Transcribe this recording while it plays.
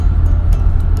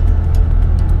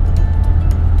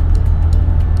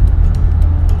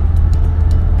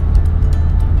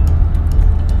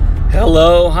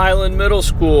Highland Middle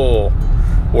School.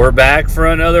 We're back for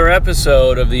another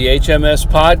episode of the HMS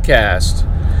podcast.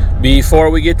 Before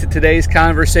we get to today's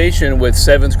conversation with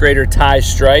 7th grader Ty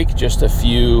Streich, just a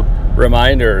few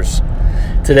reminders.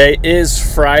 Today is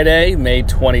Friday, May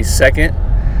 22nd.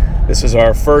 This is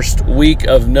our first week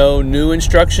of no new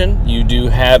instruction. You do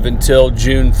have until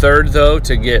June 3rd, though,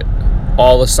 to get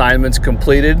all assignments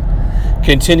completed.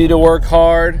 Continue to work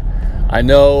hard. I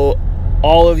know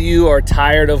all of you are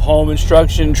tired of home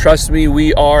instruction. Trust me,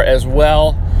 we are as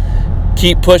well.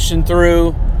 Keep pushing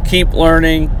through, keep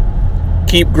learning,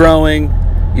 keep growing.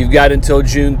 You've got until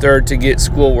June 3rd to get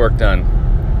schoolwork done.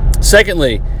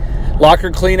 Secondly, locker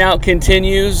cleanout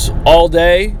continues all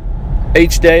day,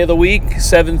 each day of the week,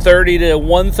 7:30 to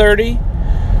 1:30.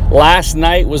 Last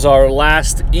night was our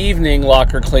last evening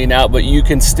locker cleanout, but you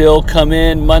can still come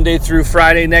in Monday through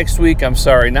Friday next week. I'm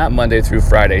sorry, not Monday through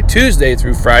Friday, Tuesday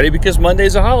through Friday, because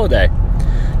Monday's a holiday.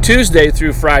 Tuesday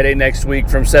through Friday next week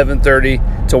from 7:30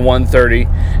 to 1:30,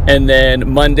 and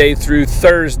then Monday through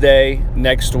Thursday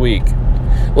next week.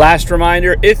 Last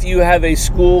reminder, if you have a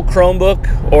school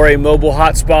Chromebook or a mobile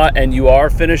hotspot and you are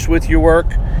finished with your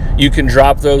work, you can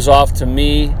drop those off to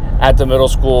me at the middle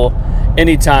school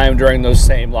anytime during those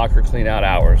same locker cleanout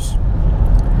hours.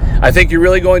 I think you're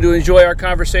really going to enjoy our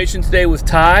conversation today with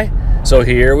Ty, so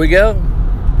here we go.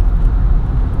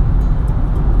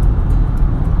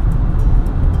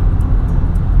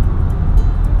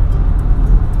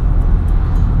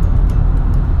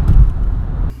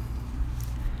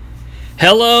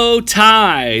 Hello,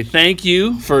 Ty. Thank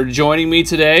you for joining me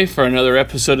today for another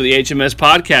episode of the HMS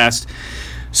podcast.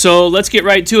 So let's get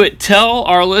right to it. Tell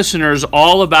our listeners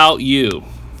all about you.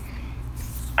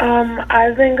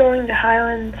 I've been going to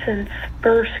Highland since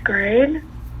first grade.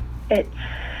 It's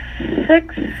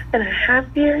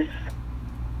 6.5 years.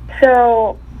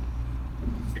 So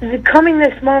coming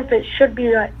this month, it should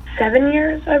be like 7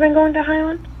 years I've been going to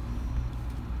Highland.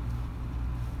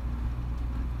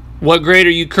 What grade are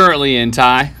you currently in,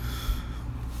 Ty?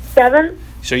 7th.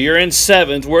 So you're in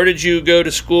 7th. Where did you go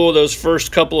to school those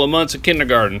first couple of months of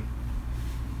kindergarten?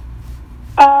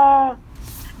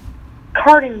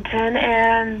 Cardington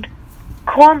and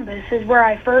Columbus is where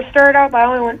I first started out, but I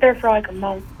only went there for like a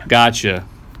month. Gotcha.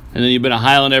 And then you've been at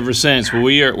Highland ever since. Well,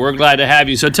 we're glad to have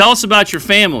you. So tell us about your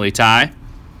family, Ty.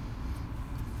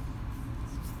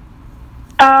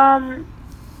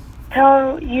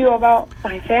 Tell you about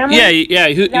my family? Yeah.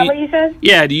 Is that what you said?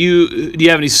 Yeah. Do you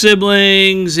have any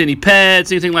siblings, any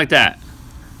pets, anything like that?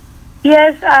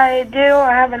 Yes, I do.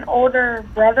 I have an older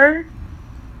brother.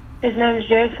 His name is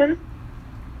Jason.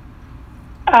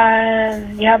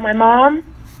 You have my mom.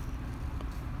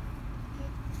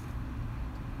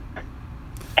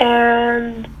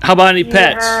 And how about any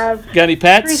pets? Got any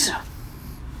pets?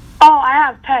 Oh, I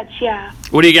have pets, yeah.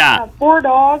 What do you got? I have 4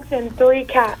 dogs and 3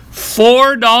 cats.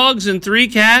 4 dogs and 3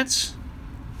 cats?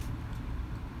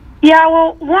 Yeah,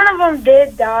 well, one of them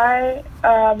did die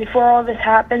before all this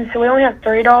happened, so we only have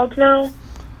 3 dogs now.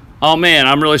 Oh, man,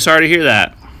 I'm really sorry to hear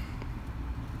that.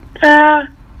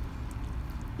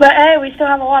 But hey, we still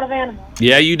have a lot of animals.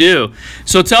 Yeah, you do.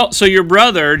 So your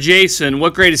brother, Jason,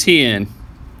 what grade is he in?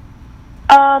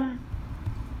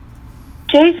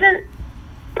 Jason,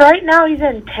 right now he's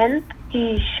in 10th.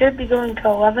 He should be going to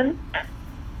 11th.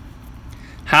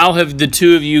 How have the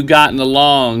two of you gotten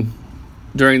along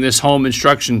during this home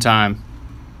instruction time?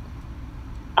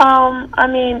 I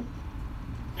mean,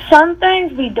 some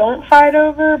things we don't fight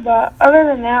over, but other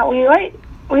than that, we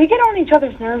get on each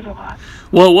other's nerves a lot.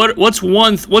 Well, what's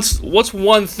one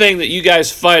thing that you guys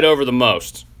fight over the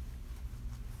most?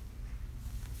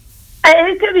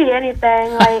 It could be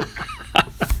anything,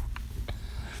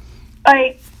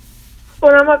 like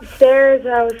when I'm upstairs,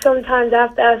 I would sometimes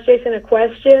have to ask Jason a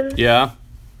question. Yeah.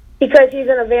 Because he's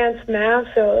in advanced math,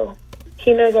 so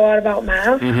he knows a lot about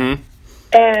math. Mm-hmm.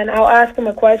 And I'll ask him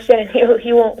a question, and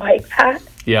he won't like that.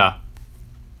 Yeah.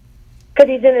 Because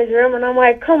he's in his room, and I'm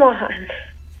like, come on.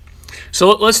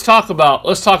 So let's talk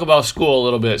about school a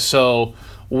little bit. So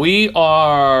we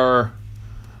are,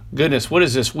 goodness, what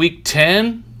is this, week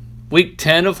 10? Week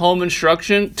 10 of home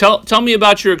instruction. Tell me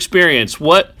about your experience.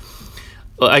 What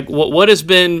has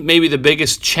been maybe the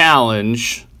biggest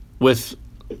challenge with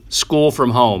school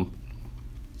from home?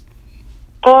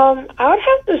 I would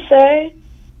have to say,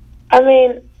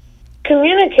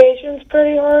 communication's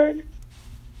pretty hard,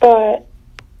 but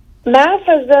math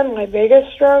has been my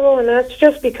biggest struggle, and that's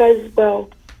just because, well,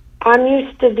 I'm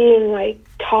used to being,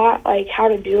 taught, how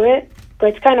to do it, but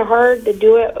it's kind of hard to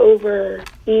do it over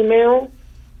email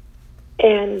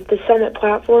and the Summit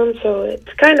platform, so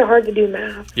it's kind of hard to do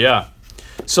math. Yeah.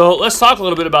 So let's talk a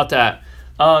little bit about that.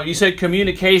 You said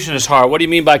communication is hard. What do you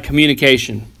mean by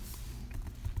communication?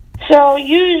 So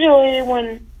usually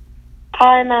when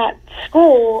I'm at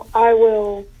school, I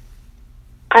will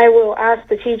ask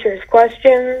the teachers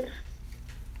questions,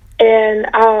 and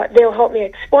they'll help me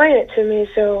explain it to me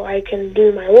so I can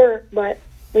do my work. But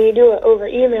when you do it over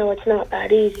email, it's not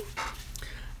that easy.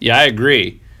 Yeah, I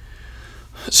agree.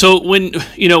 So when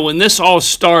this all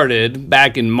started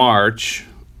back in March,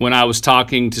 when I was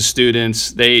talking to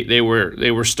students, they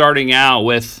were starting out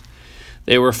with,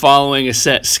 they were following a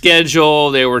set schedule.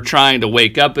 They were trying to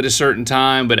wake up at a certain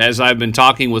time. But as I've been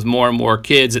talking with more and more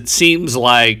kids, it seems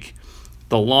like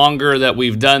the longer that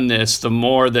we've done this, the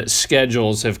more that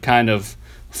schedules have kind of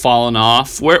fallen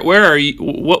off. Where are you?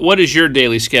 What is your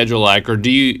daily schedule like, or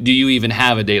do you even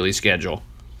have a daily schedule?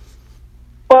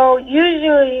 Well,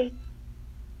 usually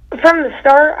from the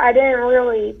start, I didn't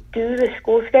really do the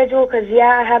school schedule because,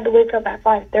 I had to wake up at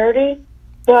 5:30.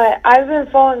 But I've been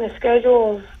following a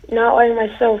schedule of not letting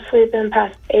myself sleep in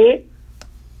past 8.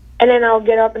 And then I'll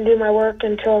get up and do my work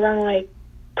until around,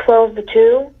 12 to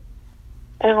 2.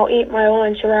 And I'll eat my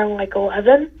lunch around,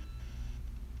 11.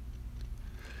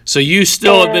 So you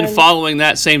still have been following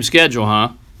that same schedule,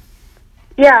 huh?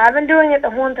 Yeah, I've been doing it the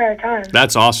whole entire time.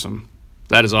 That's awesome.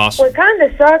 That is awesome. What kind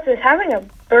of sucks is having a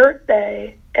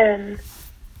birthday and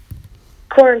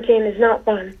quarantine is not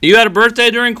fun. You had a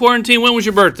birthday during quarantine? When was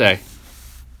your birthday?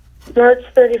 March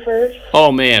 31st.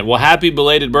 Oh, man. Well, happy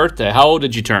belated birthday. How old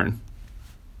did you turn?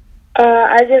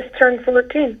 I just turned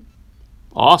 14.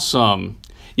 Awesome.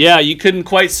 Yeah, you couldn't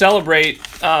quite celebrate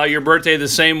your birthday the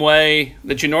same way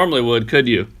that you normally would, could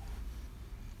you?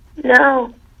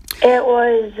 No. It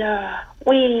was,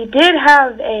 we did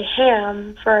have a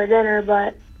ham for our dinner,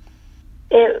 but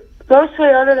mostly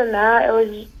other than that,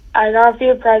 I got a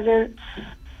few presents,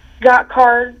 got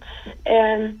cards,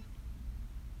 and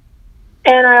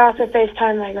I also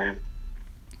FaceTimed my grandma.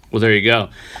 Well, there you go.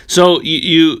 So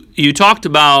you talked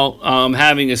about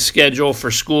having a schedule for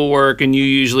schoolwork, and you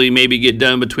usually maybe get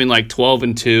done between 12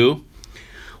 and 2.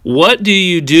 What do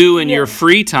you do in your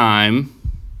free time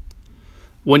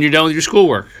when you're done with your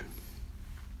schoolwork?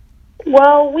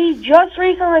 Well, we just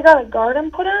recently got a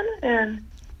garden put in, and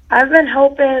I've been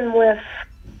helping with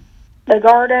the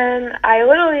garden. I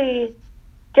literally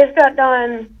just got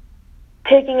done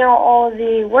taking out all of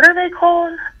the, what are they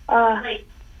called?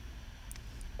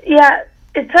 Yeah,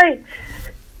 it's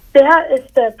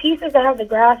it's the pieces that have the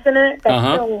grass in it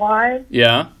that's still alive.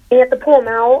 Yeah. You have to pull them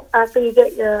out after you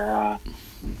get your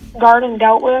garden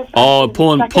dealt with. Oh,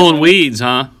 pulling weeds,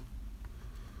 huh?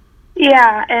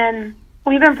 Yeah, and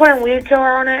we've been putting weed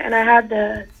killer on it, and I had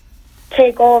to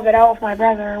take all of it out with my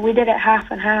brother. We did it half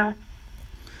and half.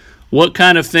 What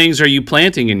kind of things are you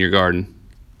planting in your garden?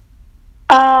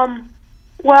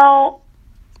 Well,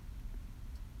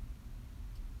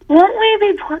 won't we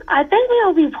be? I think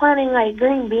we'll be planting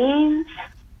green beans.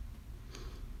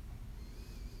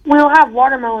 We'll have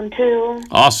watermelon too.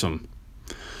 Awesome.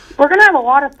 We're gonna have a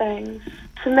lot of things.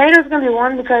 Tomatoes gonna be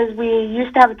one because we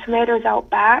used to have tomatoes out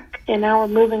back, and now we're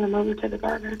moving them over to the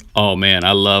garden. Oh man,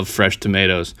 I love fresh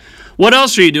tomatoes. What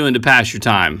else are you doing to pass your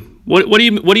time? What do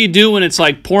you do when it's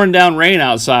pouring down rain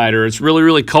outside or it's really,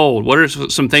 really cold? What are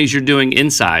some things you're doing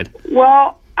inside?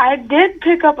 Well, I did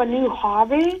pick up a new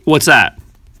hobby. What's that?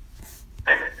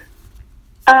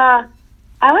 I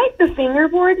like the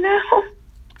fingerboard now.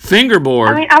 Fingerboard?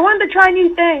 I mean, I wanted to try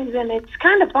new things, and it's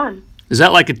kind of fun. Is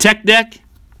that like a tech deck?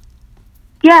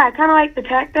 Yeah, I kind of like the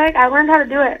tech deck. I learned how to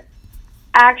do it.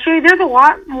 Actually, there's a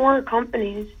lot more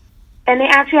companies, and they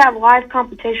actually have live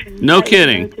competitions. No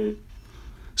kidding.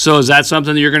 So is that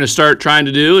something that you're going to start trying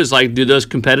to do, is do those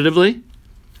competitively?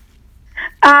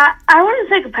 I wouldn't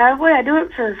say competitively. I do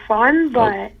it for fun,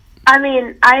 but, I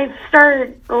mean, I've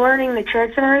started learning the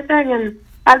tricks and everything, and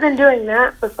I've been doing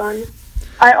that for fun.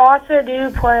 I also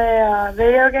do play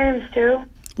video games, too.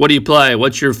 What do you play?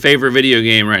 What's your favorite video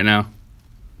game right now?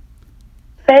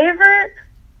 Favorite?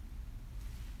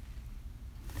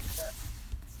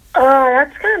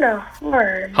 That's kind of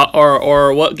hard.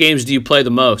 Or what games do you play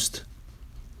the most?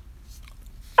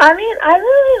 I mean, I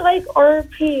really like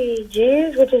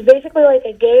RPGs, which is basically like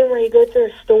a game where you go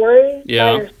through a story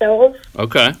by yourself.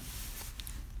 Okay.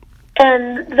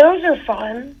 And those are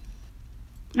fun.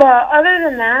 But other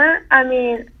than that, I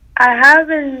mean, I have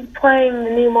been playing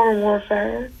the new Modern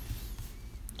Warfare.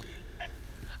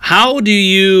 How do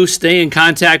you stay in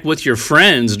contact with your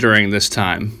friends during this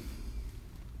time?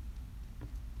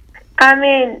 I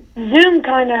mean, Zoom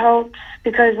kind of helps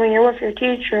because when you're with your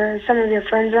teacher, some of your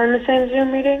friends are in the same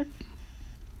Zoom meeting.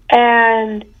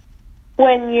 And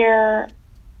when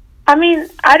I mean,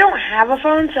 I don't have a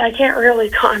phone, so I can't really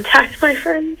contact my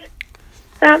friends.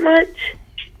 that much.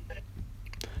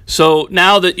 So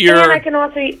now that you're...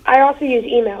 And I also use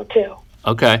email too.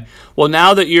 Okay. Well,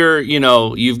 now that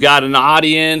you've got an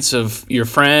audience of your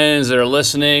friends that are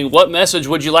listening, what message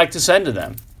would you like to send to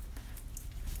them?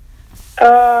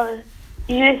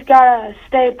 You just gotta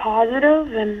stay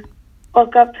positive and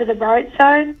look up to the bright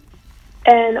side,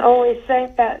 and always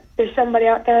think that there's somebody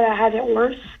out there that has it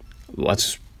worse. Well,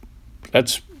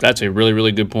 that's a really,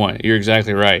 really good point. You're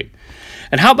exactly right.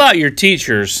 And how about your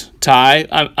teachers, Ty?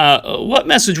 What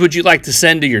message would you like to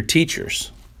send to your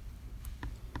teachers?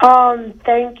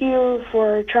 Thank you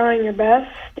for trying your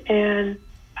best, and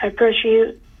I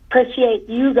appreciate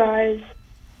you guys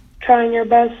trying your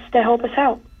best to help us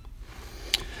out.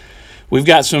 We've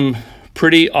got some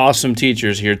pretty awesome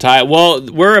teachers here, Ty. Well,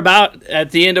 we're about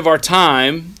at the end of our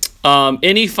time.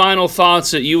 Any final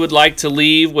thoughts that you would like to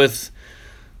leave with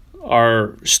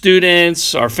our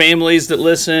students, our families that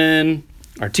listen,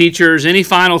 our teachers? Any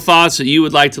final thoughts that you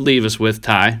would like to leave us with,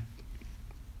 Ty?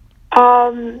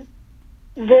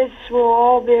 This will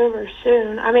all be over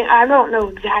soon. I mean, I don't know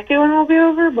exactly when it'll be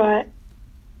over, but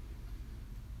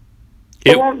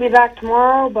it won't be back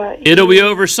tomorrow, but... It'll be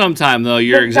over sometime, though.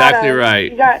 You're exactly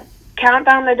right. You got to count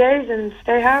down the days and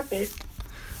stay happy.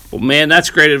 Well, man, that's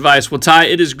great advice. Well, Ty,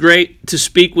 it is great to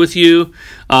speak with you.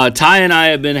 Ty and I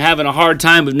have been having a hard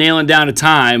time of nailing down a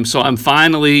time, so I'm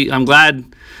glad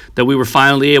that we were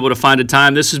finally able to find a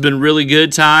time. This has been really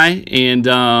good, Ty, and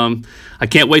I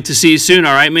can't wait to see you soon.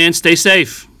 All right, man? Stay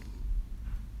safe.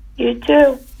 You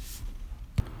too.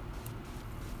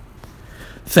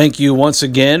 Thank you once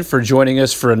again for joining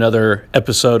us for another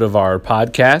episode of our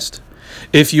podcast.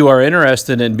 If you are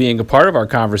interested in being a part of our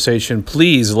conversation,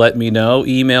 please let me know,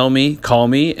 email me, call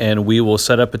me, and we will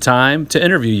set up a time to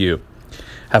interview you.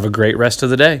 Have a great rest of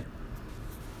the day.